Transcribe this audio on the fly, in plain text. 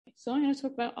So I'm going to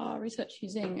talk about our research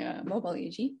using mobile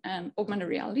EEG and augmented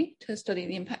reality to study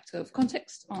the impact of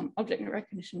context on object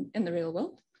recognition in the real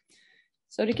world.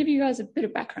 So to give you guys a bit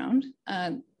of background,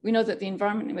 we know that the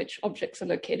environment in which objects are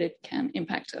located can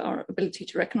impact our ability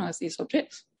to recognize these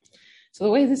objects. So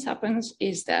the way this happens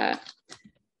is that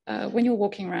when you're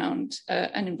walking around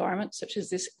an environment, such as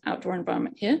this outdoor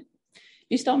environment here,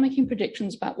 you start making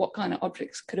predictions about what kind of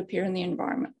objects could appear in the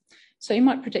environment. So you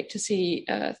might predict to see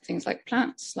things like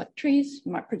plants, like trees.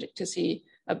 You might predict to see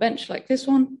a bench like this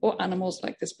one, or animals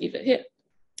like this beaver here.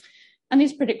 And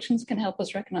these predictions can help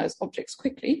us recognize objects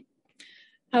quickly.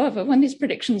 However, when these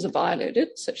predictions are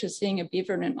violated, such as seeing a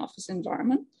beaver in an office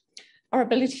environment, our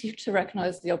ability to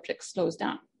recognize the object slows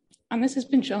down. And this has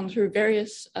been shown through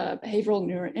various behavioral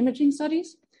neuroimaging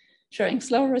studies, showing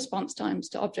slower response times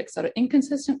to objects that are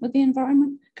inconsistent with the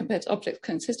environment compared to objects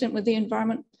consistent with the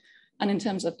environment. And in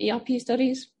terms of ERP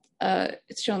studies,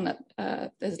 it's shown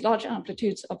that there's large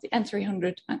amplitudes of the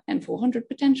N300 and N400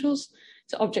 potentials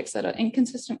to objects that are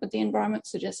inconsistent with the environment,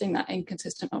 suggesting that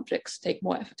inconsistent objects take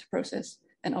more effort to process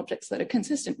than objects that are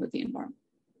consistent with the environment.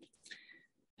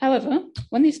 However,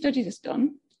 when these studies are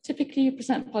done, typically you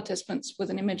present participants with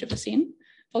an image of a scene,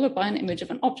 followed by an image of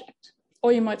an object,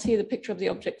 or you might see the picture of the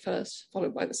object first,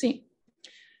 followed by the scene.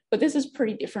 But this is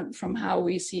pretty different from how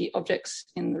we see objects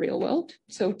in the real world.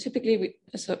 So typically,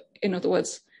 in other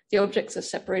words, the objects are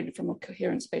separated from a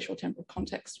coherent spatial temporal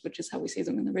context, which is how we see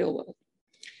them in the real world.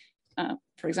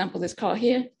 For example, this car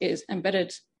here is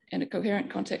embedded in a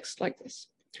coherent context like this.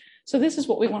 So this is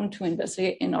what we wanted to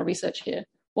investigate in our research here.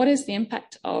 What is the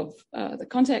impact of the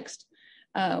context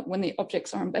when the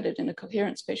objects are embedded in a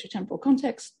coherent spatial temporal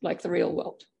context like the real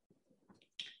world?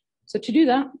 So to do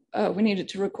that, we needed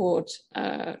to record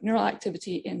neural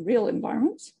activity in real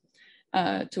environments,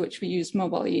 to which we used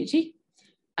mobile EEG.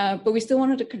 But we still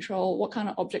wanted to control what kind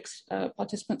of objects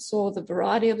participants saw, the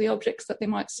variety of the objects that they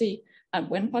might see, and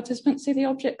when participants see the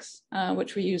objects,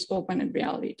 which we use augmented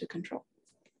reality to control.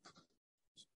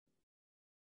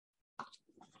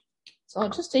 So I'll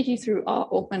just take you through our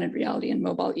augmented reality and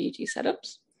mobile EEG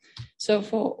setups. So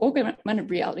for augmented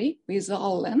reality, we use the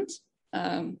HoloLens,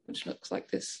 which looks like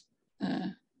this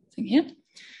thing here.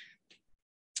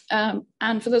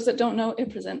 And for those that don't know,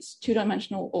 it presents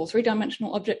two-dimensional or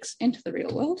three-dimensional objects into the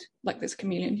real world, like this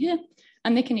chameleon here,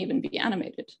 and they can even be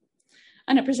animated.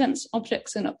 And it presents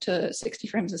objects in up to 60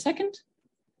 frames a second.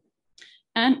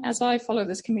 And as I follow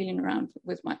this chameleon around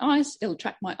with my eyes, it'll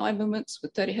track my eye movements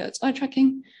with 30 Hertz eye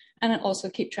tracking, and it'll also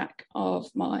keep track of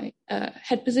my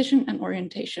head position and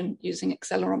orientation using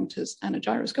accelerometers and a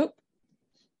gyroscope.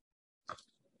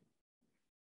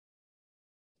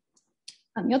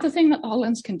 And the other thing that the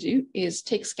HoloLens can do is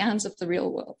take scans of the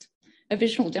real world, a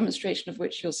visual demonstration of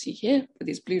which you'll see here with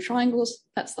these blue triangles.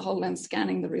 That's the HoloLens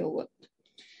scanning the real world.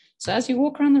 So as you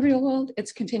walk around the real world,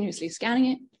 it's continuously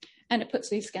scanning it, and it puts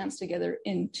these scans together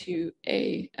into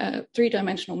a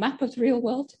three-dimensional map of the real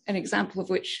world, an example of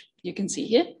which you can see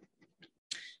here,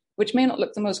 which may not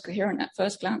look the most coherent at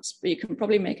first glance, but you can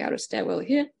probably make out a stairwell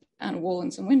here, and a wall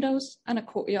and some windows, and a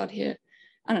courtyard here,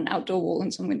 and an outdoor wall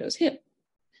and some windows here.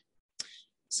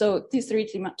 So these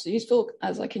 3D maps are useful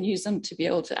as I can use them to be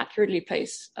able to accurately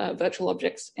place virtual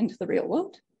objects into the real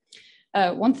world.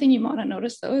 One thing you might have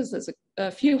noticed though is there's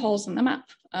a few holes in the map,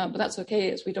 but that's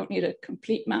okay as we don't need a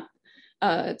complete map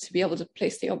to be able to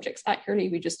place the objects accurately.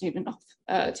 We just need enough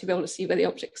to be able to see where the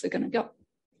objects are going to go.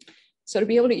 So to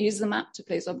be able to use the map to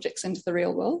place objects into the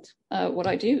real world, what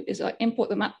I do is I import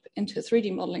the map into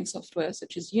 3D modeling software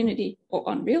such as Unity or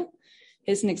Unreal.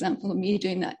 Here's an example of me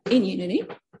doing that in Unity.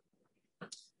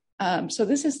 So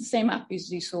this is the same map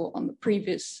as you saw on the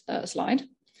previous slide,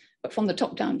 but from the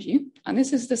top-down view. And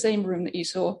this is the same room that you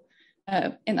saw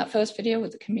in that first video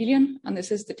with the chameleon. And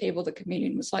this is the table the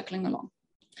chameleon was cycling along.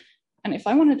 And if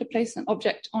I wanted to place an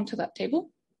object onto that table,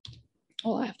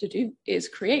 all I have to do is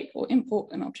create or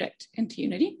import an object into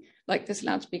Unity, like this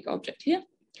loudspeaker object here.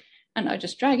 And I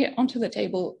just drag it onto the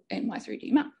table in my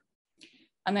 3D map.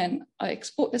 And then I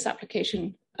export this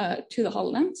application to the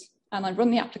HoloLens. And I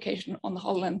run the application on the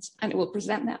HoloLens, and it will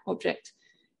present that object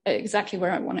exactly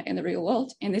where I want it in the real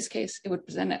world. In this case, it would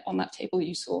present it on that table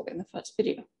you saw in the first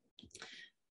video.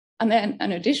 And then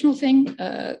an additional thing,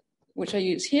 which I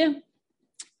use here,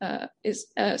 is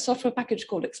a software package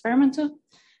called Experimenter,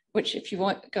 which if you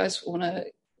guys want to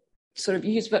sort of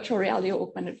use virtual reality or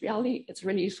augmented reality, it's a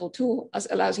really useful tool as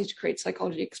it allows you to create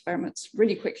psychology experiments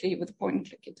really quickly with a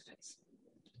point-and-click interface.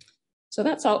 So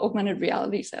that's our augmented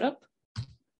reality setup.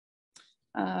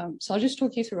 So I'll just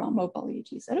talk you through our mobile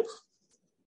EEG setup.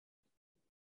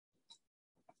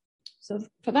 So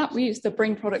for that, we use the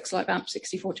Brain Products Live Amp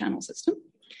 64 channel system.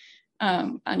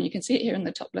 And you can see it here in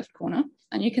the top left corner.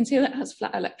 And you can see that it has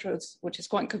flat electrodes, which is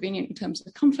quite convenient in terms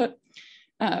of comfort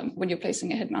when you're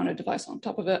placing a head-mounted device on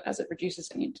top of it, as it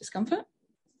reduces any discomfort.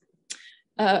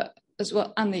 As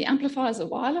well, and the amplifiers are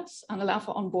wireless and allow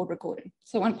for onboard recording.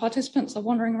 So when participants are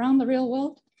wandering around the real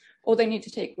world, all they need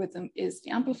to take with them is the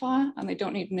amplifier, and they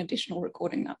don't need an additional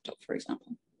recording laptop, for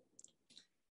example.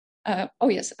 Oh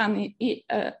yes, and the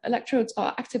electrodes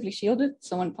are actively shielded,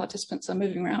 so when participants are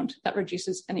moving around, that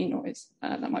reduces any noise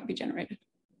that might be generated.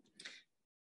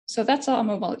 So that's our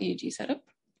mobile EEG setup.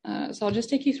 So I'll just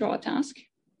take you through our task.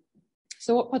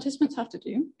 So what participants have to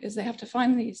do is they have to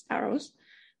find these arrows,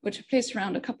 which are placed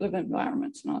around a couple of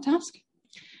environments in our task.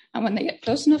 And when they get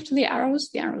close enough to the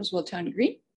arrows will turn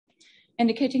green,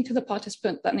 indicating to the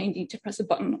participant that they need to press a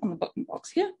button on the button box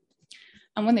here.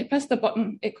 And when they press the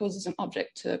button, it causes an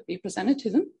object to be presented to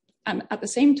them. And at the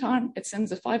same time, it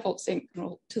sends a 5-volt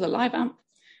signal to the live amp,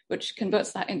 which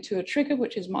converts that into a trigger,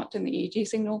 which is marked in the EEG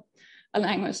signal,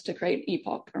 allowing us to create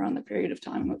epoch around the period of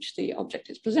time in which the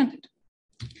object is presented.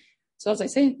 So as I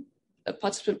say, the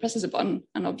participant presses a button,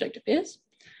 an object appears.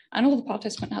 And all the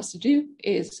participant has to do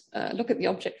is look at the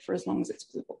object for as long as it's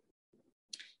visible.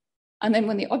 And then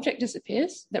when the object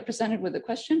disappears, they're presented with a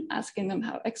question asking them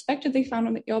how expected they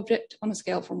found the object on a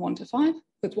scale from 1 to 5,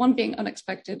 with 1 being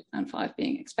unexpected and 5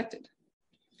 being expected.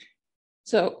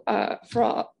 So for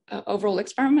our overall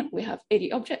experiment, we have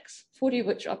 80 objects, 40 of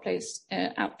which are placed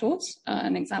outdoors,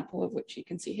 an example of which you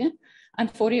can see here,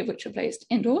 and 40 of which are placed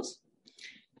indoors.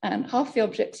 And half the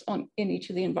objects in each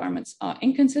of the environments are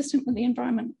inconsistent with the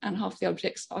environment, and half the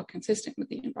objects are consistent with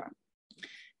the environment.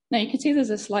 Now you can see there's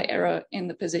a slight error in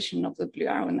the position of the blue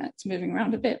arrow, and that's moving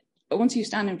around a bit. But once you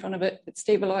stand in front of it, it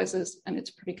stabilizes, and it's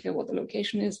pretty clear what the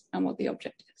location is and what the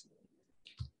object is.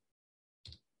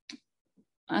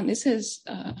 And this is,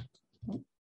 yeah,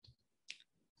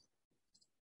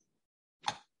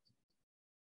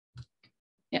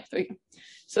 there we go.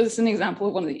 So this is an example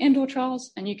of one of the indoor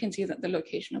trials, and you can see that the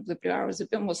location of the blue arrow is a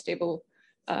bit more stable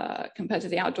compared to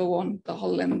the outdoor one. The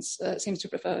HoloLens seems to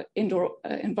prefer indoor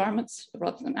environments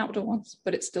rather than outdoor ones,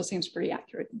 but it still seems pretty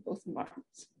accurate in both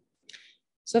environments.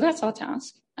 So that's our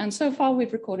task. And so far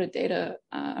we've recorded data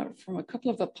from a couple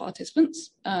of the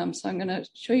participants. So I'm gonna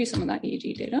show you some of that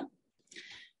EEG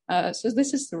data. So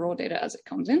this is the raw data as it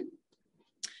comes in.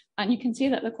 And you can see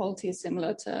that the quality is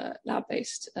similar to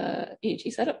lab-based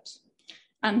EEG setups.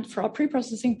 And for our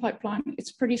pre-processing pipeline,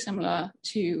 it's pretty similar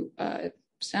to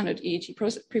standard EEG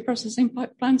pre-processing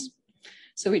pipelines.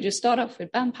 So we just start off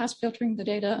with bandpass filtering the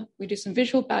data, we do some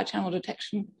visual bad channel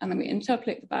detection, and then we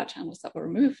interpolate the bad channels that were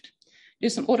removed, do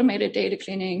some automated data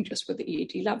cleaning just with the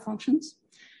EEG lab functions,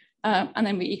 and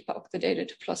then we epoch the data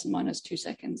to plus and minus 2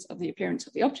 seconds of the appearance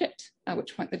of the object, at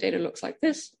which point the data looks like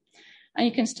this. And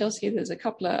you can still see there's a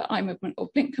couple of eye movement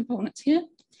or blink components here.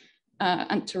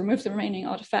 And to remove the remaining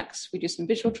artifacts, we do some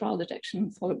visual trial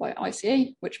detection followed by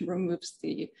ICA, which removes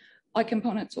the eye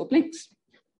components or blinks.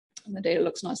 And the data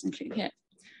looks nice and clean here.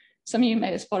 Some of you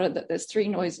may have spotted that there's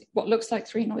what looks like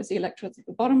three noisy electrodes at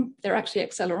the bottom. They're actually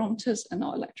accelerometers and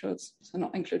not electrodes, so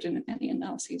not included in any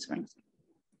analyses or anything.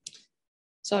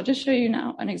 So I'll just show you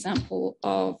now an example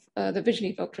of the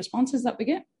visually evoked responses that we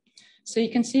get. So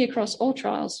you can see across all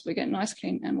trials, we get nice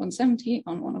clean N170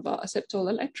 on one of our acceptable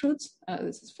electrodes.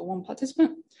 This is for one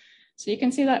participant. So you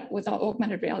can see that with our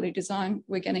augmented reality design,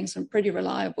 we're getting some pretty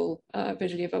reliable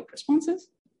visually evoked responses.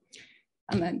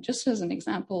 And then just as an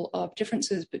example of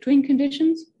differences between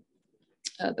conditions,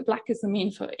 the black is the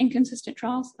mean for inconsistent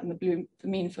trials and the blue the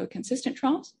mean for consistent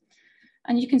trials.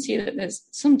 And you can see that there's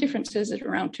some differences at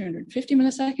around 250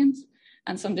 milliseconds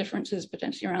and some differences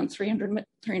potentially around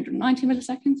 390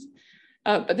 milliseconds.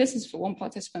 But this is for one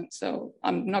participant, so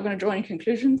I'm not going to draw any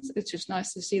conclusions. It's just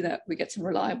nice to see that we get some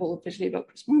reliable visually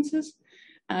evoked responses,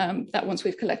 that once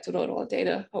we've collected all our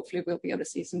data, hopefully we'll be able to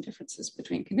see some differences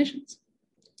between conditions.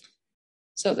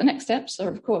 So the next steps are,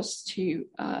 of course, to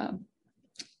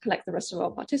collect the rest of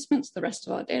our participants, the rest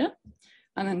of our data,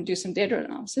 and then do some data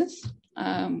analysis,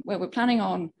 where we're planning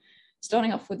on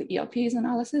starting off with the ERPs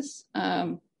analysis.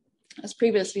 As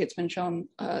previously, it's been shown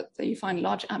that you find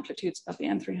large amplitudes of the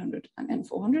N300 and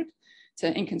N400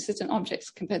 to inconsistent objects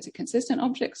compared to consistent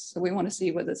objects. So we want to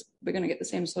see whether we're going to get the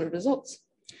same sort of results.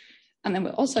 And then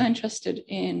we're also interested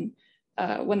in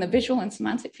when the visual and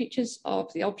semantic features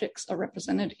of the objects are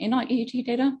represented in our EEG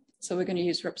data. So we're going to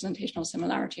use representational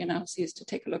similarity analyses to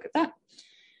take a look at that.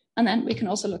 And then we can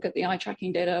also look at the eye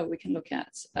tracking data. We can look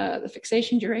at the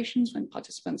fixation durations when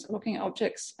participants are looking at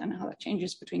objects and how that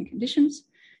changes between conditions,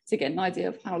 to get an idea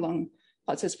of how long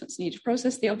participants need to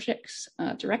process the objects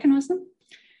to recognize them.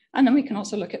 And then we can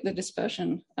also look at the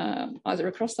dispersion either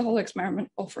across the whole experiment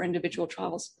or for individual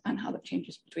trials and how that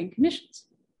changes between conditions.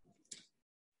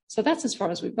 So that's as far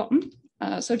as we've gotten.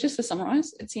 So just to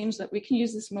summarize, it seems that we can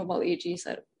use this mobile EEG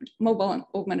setup, mobile and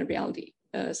augmented reality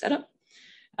setup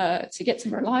to get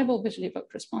some reliable visually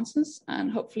evoked responses. And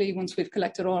hopefully once we've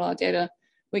collected all our data,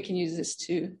 we can use this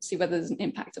to see whether there's an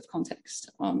impact of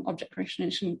context on object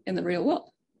recognition in the real world.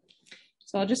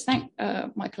 So I'll just thank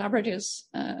my collaborators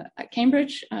at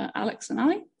Cambridge, Alex and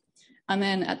Ali, and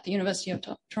then at the University of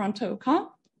Toronto,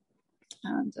 Carl.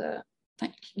 And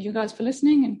thank you guys for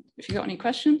listening. And if you've got any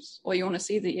questions or you want to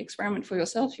see the experiment for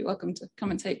yourself, you're welcome to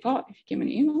come and take part if you give me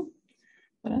an email.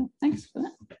 But thanks for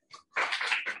that.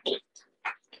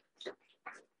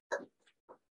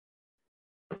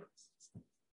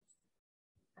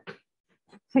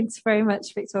 Thanks very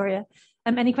much, Victoria.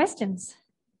 Any questions?